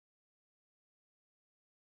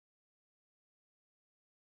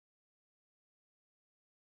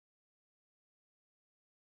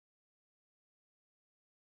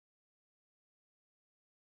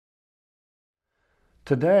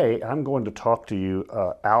Today, I'm going to talk to you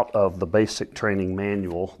out of the basic training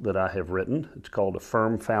manual that I have written. It's called A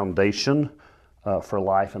Firm Foundation for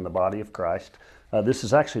Life in the Body of Christ. This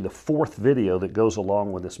is actually the fourth video that goes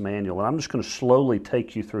along with this manual, and I'm just going to slowly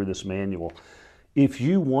take you through this manual. If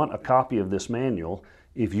you want a copy of this manual,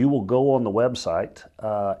 if you will go on the website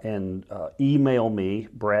and email me,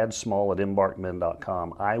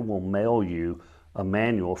 bradsmall@embarkmen.com, I will mail you a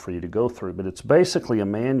manual for you to go through. But it's basically a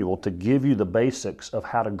manual to give you the basics of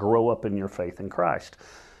how to grow up in your faith in Christ.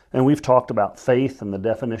 And we've talked about faith and the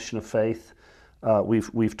definition of faith.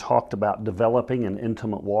 We've talked about developing an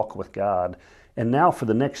intimate walk with God. And now for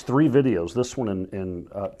the next three videos, this one and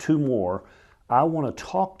two more, I want to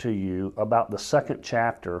talk to you about the second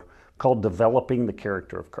chapter called Developing the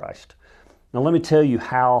Character of Christ. Now let me tell you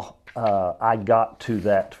how I got to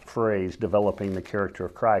that phrase, developing the character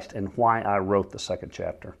of Christ, and why I wrote the second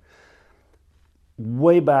chapter.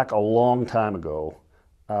 Way back a long time ago,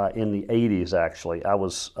 in the 80s actually, I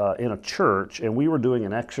was in a church and we were doing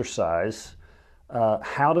an exercise.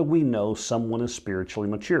 How do we know someone is spiritually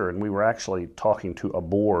mature? And we were actually talking to a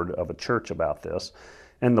board of a church about this.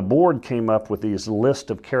 And the board came up with these list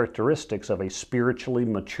of characteristics of a spiritually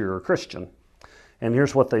mature Christian. And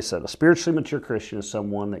here's what they said. A spiritually mature Christian is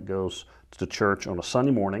someone that goes to church on a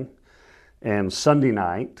Sunday morning and Sunday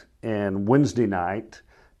night and Wednesday night,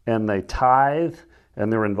 and they tithe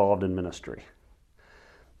and they're involved in ministry.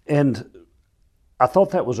 And I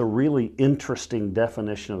thought that was a really interesting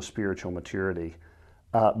definition of spiritual maturity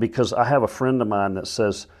because I have a friend of mine that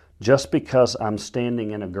says, just because I'm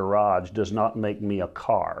standing in a garage does not make me a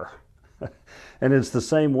car. And it's the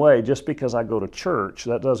same way, just because I go to church,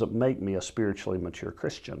 that doesn't make me a spiritually mature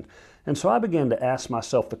Christian. And so I began to ask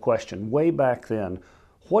myself the question, way back then,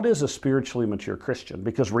 what is a spiritually mature Christian?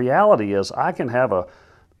 Because reality is I can have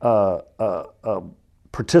a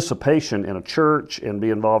participation in a church and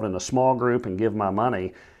be involved in a small group and give my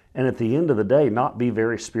money, and at the end of the day not be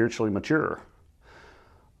very spiritually mature.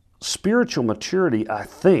 Spiritual maturity, I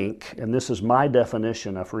think, and this is my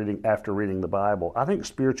definition of after reading the Bible, I think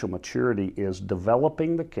spiritual maturity is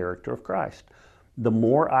developing the character of Christ. The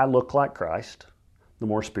more I look like Christ, the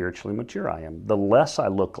more spiritually mature I am. The less I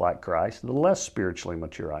look like Christ, the less spiritually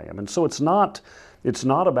mature I am. And so it's not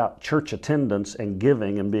about church attendance and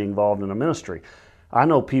giving and being involved in a ministry. I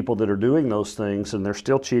know people that are doing those things and they're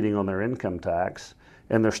still cheating on their income tax,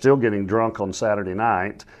 and they're still getting drunk on Saturday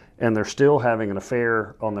night, and they're still having an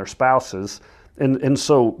affair on their spouses. And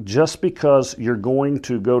so just because you're going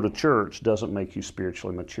to go to church doesn't make you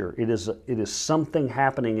spiritually mature. It is something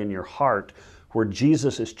happening in your heart where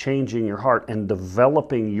Jesus is changing your heart and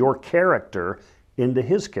developing your character into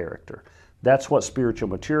His character. That's what spiritual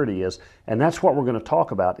maturity is, and that's what we're going to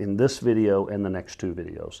talk about in this video and the next two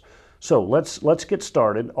videos. So let's get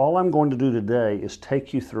started. All I'm going to do today is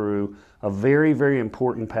take you through a very, very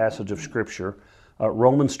important passage of Scripture,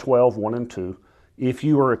 Romans 12, 1 and 2. If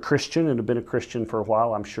you are a Christian and have been a Christian for a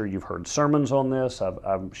while, I'm sure you've heard sermons on this.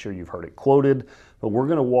 I'm sure you've heard it quoted. But we're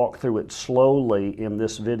going to walk through it slowly in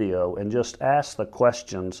this video and just ask the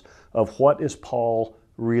questions of what is Paul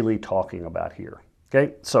really talking about here.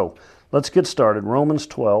 Okay, so let's get started. Romans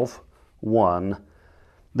 12, 1.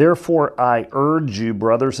 Therefore I urge you,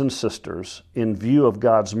 brothers and sisters, in view of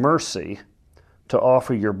God's mercy, to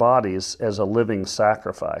offer your bodies as a living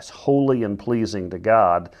sacrifice, holy and pleasing to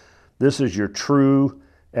God. This is your true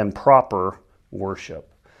and proper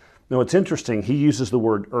worship. Now it's interesting, he uses the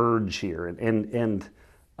word urge here. And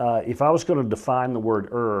if I was going to define the word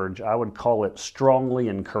urge, I would call it strongly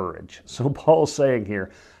encourage. So Paul's saying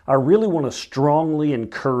here, I really want to strongly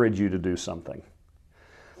encourage you to do something.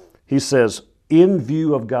 He says, in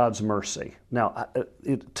view of God's mercy. Now,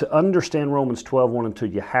 to understand Romans 12, 1 and 2,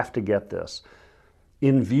 you have to get this.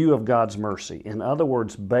 In view of God's mercy. In other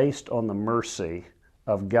words, based on the mercy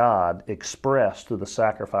of God expressed through the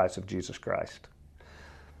sacrifice of Jesus Christ.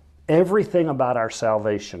 Everything about our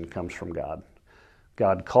salvation comes from God.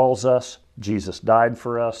 God calls us. Jesus died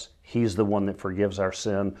for us. He's the one that forgives our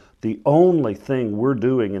sin. The only thing we're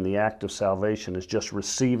doing in the act of salvation is just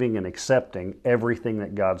receiving and accepting everything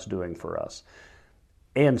that God's doing for us.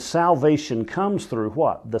 And salvation comes through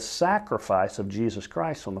what? The sacrifice of Jesus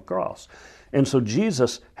Christ on the cross. And so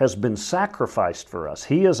Jesus has been sacrificed for us.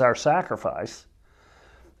 He is our sacrifice.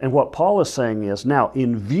 And what Paul is saying is, now,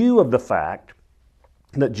 in view of the fact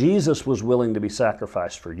that Jesus was willing to be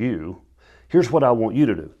sacrificed for you, here's what I want you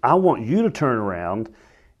to do. I want you to turn around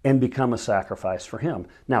and become a sacrifice for Him.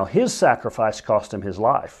 Now, His sacrifice cost Him His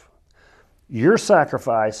life. Your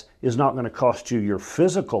sacrifice is not going to cost you your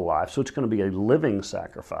physical life, so it's going to be a living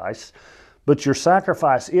sacrifice. But your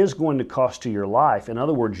sacrifice is going to cost you your life. In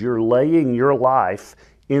other words, you're laying your life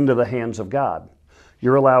into the hands of God.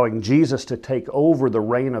 You're allowing Jesus to take over the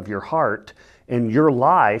reign of your heart, and your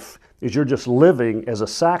life is you're just living as a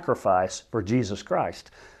sacrifice for Jesus Christ.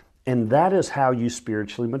 And that is how you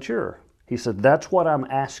spiritually mature. He said, that's what I'm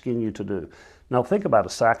asking you to do. Now think about a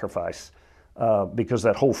sacrifice, because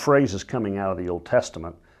that whole phrase is coming out of the Old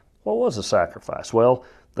Testament. What was a sacrifice? Well,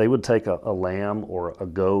 they would take a lamb or a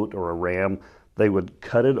goat or a ram, they would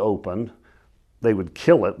cut it open, they would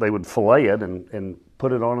kill it, they would fillet it and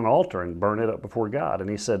put it on an altar and burn it up before God. And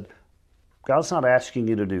he said, God's not asking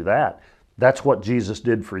you to do that. That's what Jesus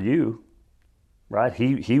did for you, right?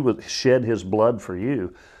 He would shed his blood for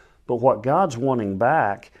you. But what God's wanting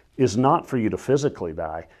back is not for you to physically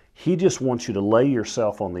die. He just wants you to lay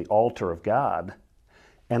yourself on the altar of God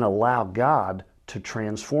and allow God to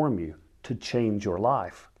transform you, to change your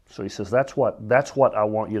life. So he says, that's what I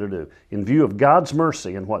want you to do. In view of God's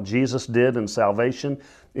mercy and what Jesus did in salvation,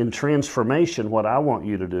 in transformation, what I want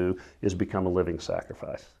you to do is become a living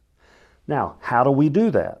sacrifice. Now, how do we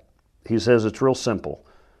do that? He says it's real simple.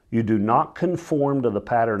 You do not conform to the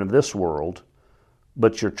pattern of this world,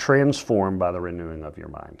 but you're transformed by the renewing of your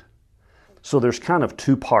mind. So there's kind of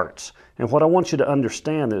two parts. And what I want you to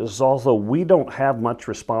understand is, although we don't have much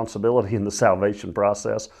responsibility in the salvation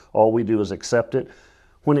process, all we do is accept it.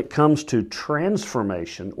 When it comes to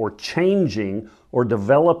transformation or changing or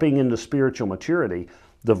developing into spiritual maturity,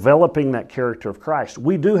 developing that character of Christ,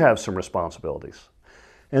 we do have some responsibilities.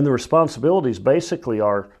 And the responsibilities basically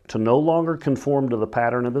are to no longer conform to the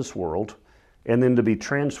pattern of this world, and then to be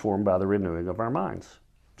transformed by the renewing of our minds.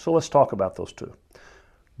 So let's talk about those two.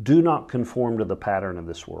 Do not conform to the pattern of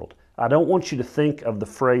this world. I don't want you to think of the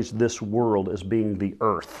phrase this world as being the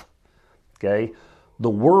earth, okay? The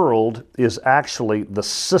world is actually the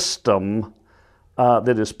system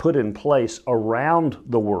that is put in place around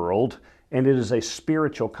the world, and it is a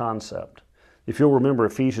spiritual concept. If you'll remember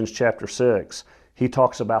Ephesians chapter 6, he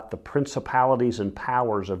talks about the principalities and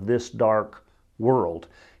powers of this dark world.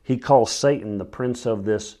 He calls Satan the prince of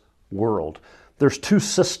this world. There's two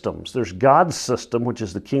systems. There's God's system, which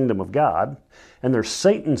is the kingdom of God, and there's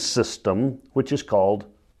Satan's system, which is called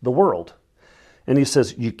the world. And he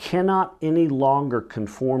says, you cannot any longer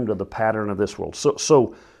conform to the pattern of this world.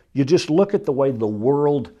 So you just look at the way the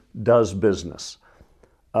world does business.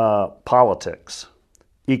 Politics,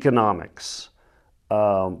 economics,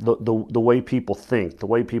 the way people think, the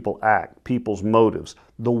way people act, people's motives,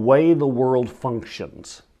 the way the world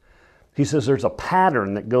functions. He says there's a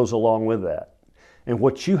pattern that goes along with that. And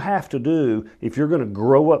what you have to do, if you're going to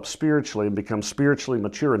grow up spiritually and become spiritually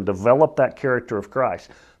mature and develop that character of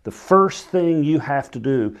Christ, the first thing you have to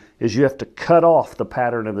do is you have to cut off the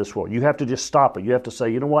pattern of this world. You have to just stop it. You have to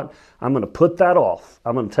say, you know what? I'm going to put that off.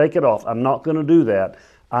 I'm going to take it off. I'm not going to do that.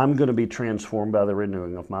 I'm going to be transformed by the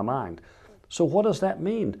renewing of my mind. So what does that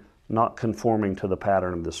mean? Not conforming to the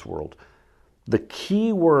pattern of this world. The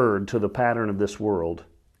key word to the pattern of this world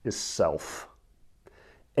is self.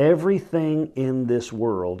 Everything in this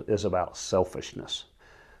world is about selfishness.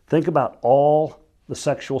 Think about all the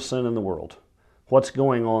sexual sin in the world. What's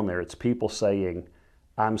going on there? It's people saying,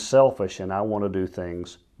 I'm selfish and I want to do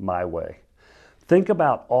things my way. Think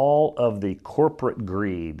about all of the corporate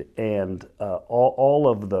greed and all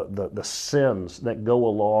of the sins that go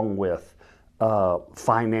along with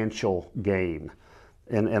financial gain.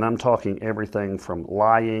 And I'm talking everything from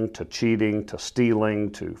lying to cheating to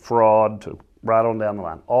stealing to fraud to right on down the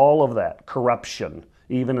line. All of that, corruption,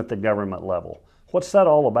 even at the government level. What's that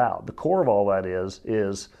all about? The core of all that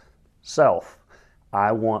is self.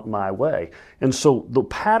 I want my way. And so the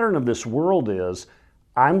pattern of this world is,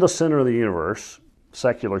 I'm the center of the universe,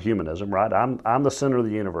 secular humanism, right? I'm the center of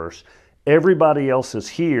the universe. Everybody else is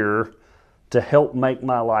here to help make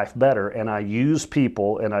my life better, and I use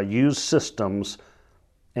people and I use systems,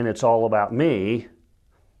 and it's all about me.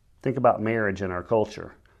 Think about marriage in our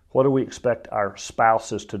culture. What do we expect our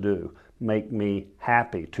spouses to do? Make me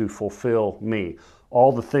happy, to fulfill me.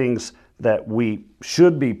 All the things that we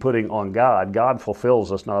should be putting on God. God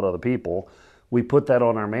fulfills us, not other people. We put that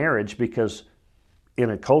on our marriage because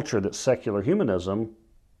in a culture that's secular humanism,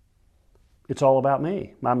 it's all about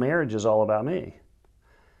me. My marriage is all about me.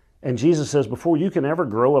 And Jesus says, before you can ever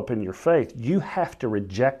grow up in your faith, you have to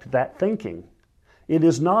reject that thinking. It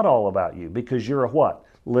is not all about you because you're a what?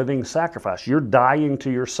 Living sacrifice. You're dying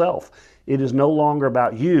to yourself. It is no longer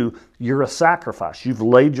about you. You're a sacrifice. You've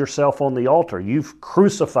laid yourself on the altar. You've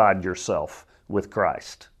crucified yourself with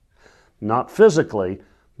Christ. Not physically,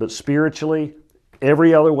 but spiritually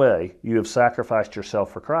Every other way, you have sacrificed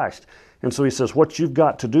yourself for Christ. And so he says, what you've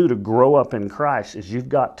got to do to grow up in Christ is you've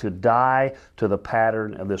got to die to the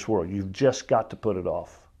pattern of this world. You've just got to put it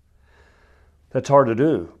off. That's hard to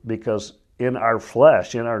do because in our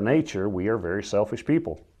flesh, in our nature, we are very selfish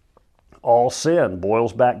people. All sin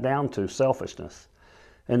boils back down to selfishness.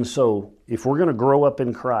 And so if we're going to grow up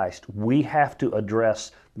in Christ, we have to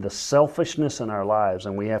address the selfishness in our lives,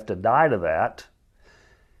 and we have to die to that.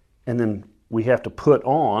 And then we have to put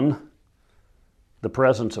on the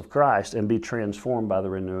presence of Christ and be transformed by the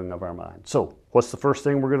renewing of our mind. So what's the first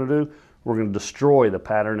thing we're going to do? We're going to destroy the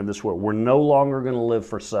pattern of this world. We're no longer going to live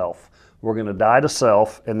for self. We're going to die to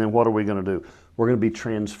self, and then what are we going to do? We're going to be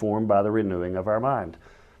transformed by the renewing of our mind.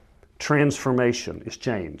 Transformation is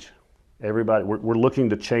change. Everybody, we're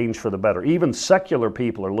looking to change for the better. Even secular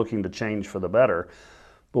people are looking to change for the better.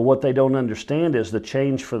 But what they don't understand is the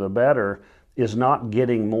change for the better is not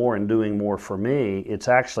getting more and doing more for me. It's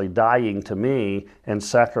actually dying to me and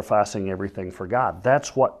sacrificing everything for God.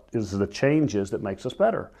 That's what is the changes that makes us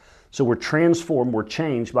better. So we're transformed, we're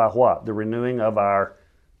changed by what? The renewing of our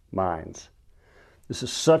minds. This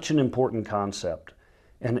is such an important concept.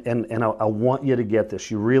 And I want you to get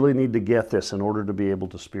this. You really need to get this in order to be able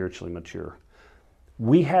to spiritually mature.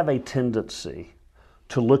 We have a tendency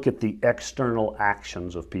to look at the external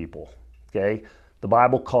actions of people, okay? The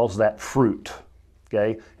Bible calls that fruit,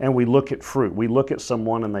 okay? And we look at fruit. We look at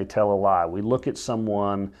someone and they tell a lie. We look at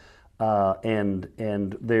someone and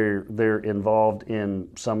they're involved in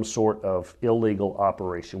some sort of illegal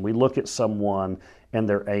operation. We look at someone and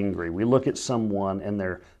they're angry. We look at someone and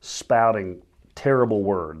they're spouting terrible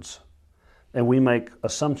words. And we make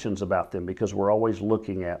assumptions about them because we're always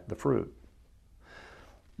looking at the fruit.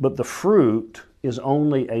 But the fruit is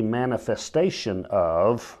only a manifestation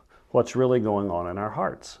of what's really going on in our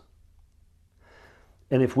hearts.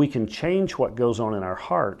 And if we can change what goes on in our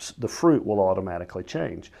hearts, the fruit will automatically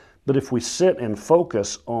change. But if we sit and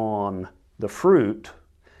focus on the fruit,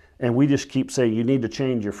 and we just keep saying, you need to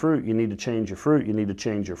change your fruit, you need to change your fruit, you need to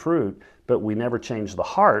change your fruit, but we never change the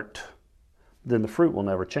heart, then the fruit will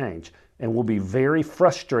never change. And we'll be very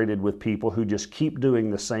frustrated with people who just keep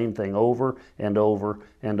doing the same thing over and over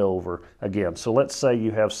and over again. So let's say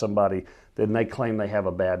you have somebody that they claim they have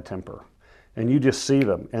a bad temper. And you just see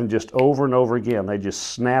them, and just over and over again, they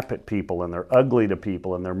just snap at people, and they're ugly to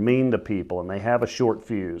people, and they're mean to people, and they have a short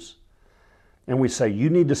fuse. And we say, you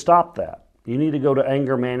need to stop that. You need to go to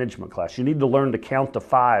anger management class. You need to learn to count to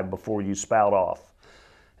 5 before you spout off.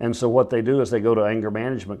 And so what they do is they go to anger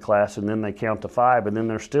management class, and then they count to 5, and then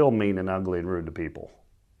they're still mean and ugly and rude to people.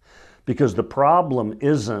 Because the problem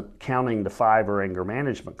isn't counting to 5 or anger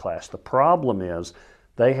management class. The problem is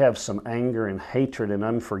they have some anger and hatred and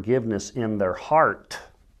unforgiveness in their heart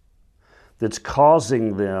that's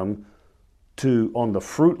causing them to, on the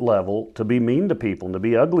fruit level, to be mean to people and to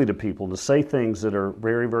be ugly to people and to say things that are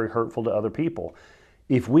very, very hurtful to other people.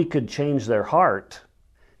 If we could change their heart,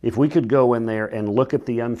 if we could go in there and look at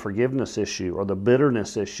the unforgiveness issue or the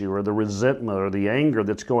bitterness issue or the resentment or the anger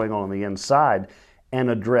that's going on the inside and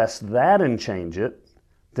address that and change it,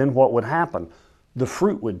 then what would happen? The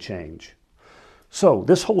fruit would change. So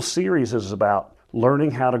this whole series is about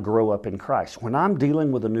learning how to grow up in Christ. When I'm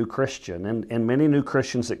dealing with a new Christian, and many new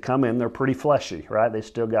Christians that come in, they're pretty fleshy, right? They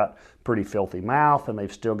still got pretty filthy mouth, and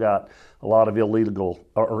they've still got a lot of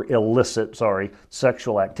illicit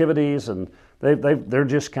sexual activities, and they're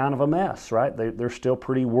just kind of a mess, right? They're still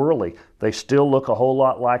pretty worldly. They still look a whole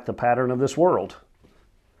lot like the pattern of this world.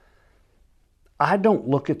 I don't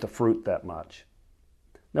look at the fruit that much.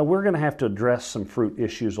 Now, we're going to have to address some fruit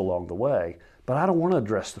issues along the way, but I don't want to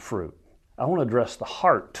address the fruit. I want to address the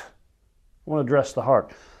heart. I want to address the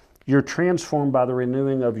heart. You're transformed by the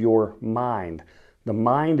renewing of your mind. The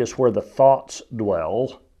mind is where the thoughts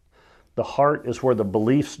dwell. The heart is where the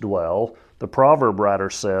beliefs dwell. The proverb writer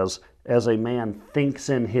says, as a man thinks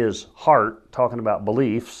in his heart, talking about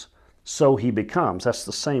beliefs, so he becomes. That's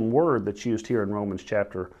the same word that's used here in Romans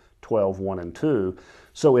chapter 12, 1 and 2.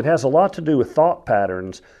 So it has a lot to do with thought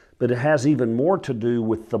patterns, but it has even more to do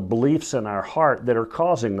with the beliefs in our heart that are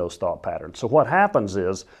causing those thought patterns. So what happens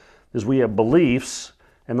is we have beliefs,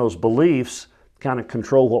 and those beliefs kind of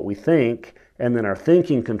control what we think, and then our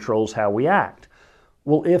thinking controls how we act.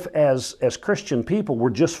 Well, if as Christian people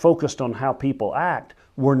we're just focused on how people act,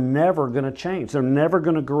 we're never going to change. They're never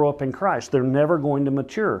going to grow up in Christ. They're never going to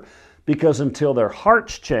mature. Because until their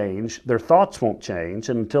hearts change, their thoughts won't change.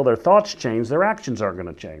 And until their thoughts change, their actions aren't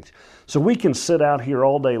going to change. So we can sit out here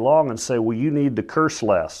all day long and say, well, you need to curse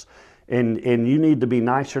less. And you need to be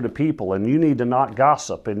nicer to people. And you need to not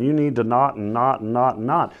gossip. And you need to not.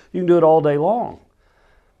 You can do it all day long.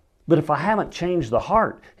 But if I haven't changed the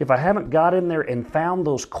heart, if I haven't got in there and found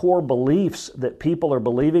those core beliefs that people are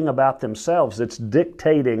believing about themselves, that's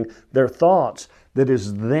dictating their thoughts, that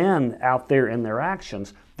is then out there in their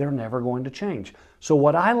actions, they're never going to change. So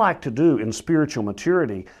what I like to do in spiritual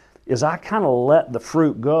maturity is I kind of let the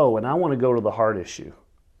fruit go, and I want to go to the heart issue.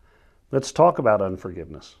 Let's talk about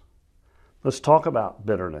unforgiveness. Let's talk about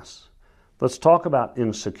bitterness. Let's talk about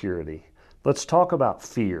insecurity. Let's talk about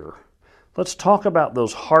fear. Let's talk about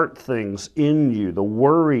those heart things in you, the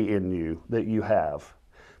worry in you that you have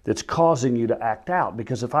that's causing you to act out.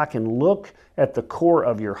 Because if I can look at the core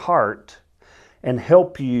of your heart and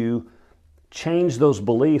help you change those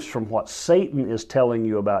beliefs from what Satan is telling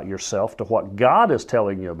you about yourself to what God is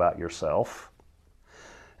telling you about yourself,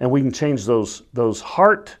 and we can change those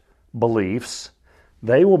heart beliefs,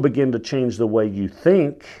 they will begin to change the way you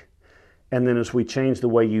think. And then as we change the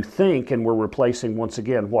way you think, and we're replacing, once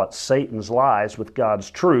again, what? Satan's lies with God's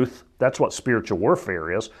truth. That's what spiritual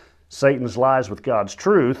warfare is. Satan's lies with God's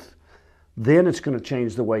truth. Then it's going to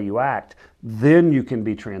change the way you act. Then you can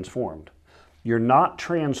be transformed. You're not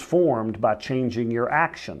transformed by changing your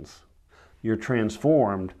actions. You're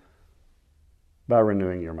transformed by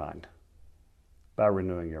renewing your mind. By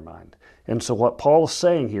renewing your mind. And so what Paul is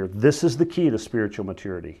saying here, this is the key to spiritual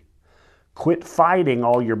maturity. Quit fighting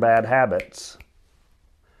all your bad habits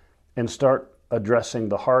and start addressing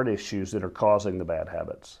the heart issues that are causing the bad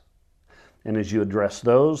habits. And as you address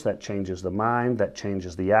those, that changes the mind, that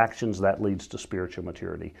changes the actions, that leads to spiritual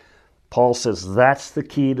maturity. Paul says that's the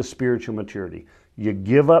key to spiritual maturity. You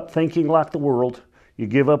give up thinking like the world. You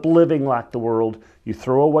give up living like the world. You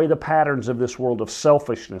throw away the patterns of this world of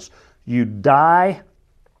selfishness. You die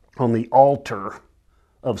on the altar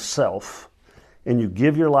of self, and you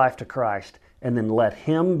give your life to Christ, and then let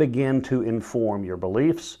Him begin to inform your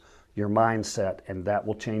beliefs, your mindset, and that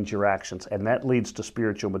will change your actions. And that leads to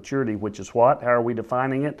spiritual maturity, which is what? How are we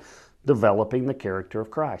defining it? Developing the character of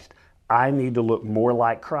Christ. I need to look more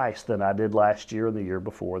like Christ than I did last year and the year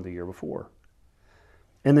before and the year before.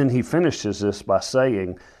 And then he finishes this by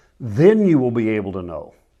saying, then you will be able to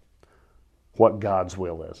know what God's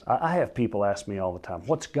will is. I have people ask me all the time,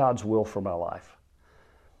 what's God's will for my life?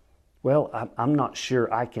 Well, I'm not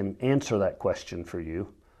sure I can answer that question for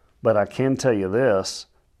you, but I can tell you this.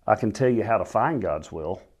 I can tell you how to find God's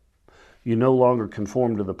will. You no longer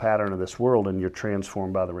conform to the pattern of this world, and you're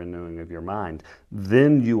transformed by the renewing of your mind.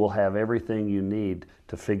 Then you will have everything you need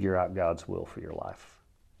to figure out God's will for your life.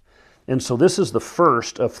 And so this is the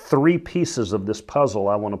first of 3 pieces of this puzzle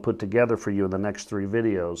I want to put together for you in the next 3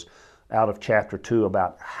 videos out of chapter 2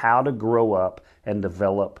 about how to grow up and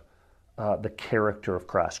develop the character of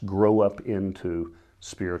Christ, grow up into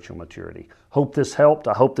spiritual maturity. Hope this helped.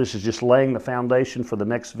 I hope this is just laying the foundation for the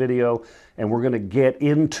next video, and we're going to get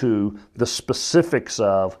into the specifics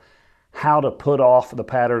of how to put off the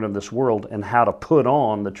pattern of this world and how to put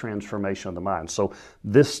on the transformation of the mind. So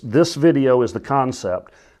this video is the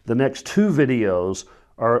concept. The next 2 videos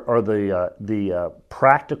are the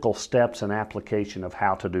practical steps and application of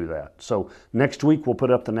how to do that. So next week we'll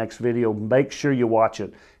put up the next video. Make sure you watch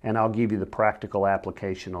it, and I'll give you the practical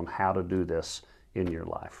application on how to do this in your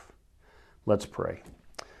life. Let's pray.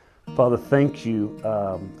 Father, thank you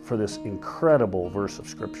for this incredible verse of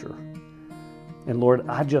Scripture. And Lord,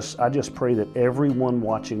 I just pray that everyone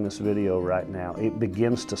watching this video right now, it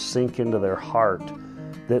begins to sink into their heart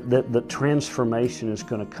that transformation is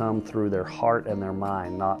going to come through their heart and their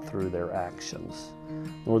mind, not through their actions.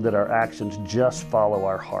 Lord, that our actions just follow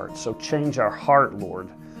our heart. So change our heart, Lord.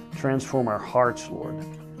 Transform our hearts, Lord,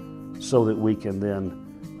 so that we can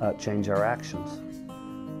then change our actions.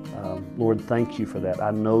 Lord, thank you for that.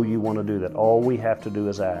 I know you want to do that. All we have to do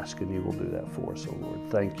is ask, and you will do that for us. So, Lord,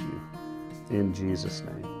 thank you. In Jesus'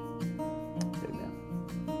 name,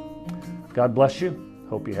 amen. God bless you.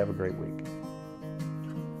 Hope you have a great week.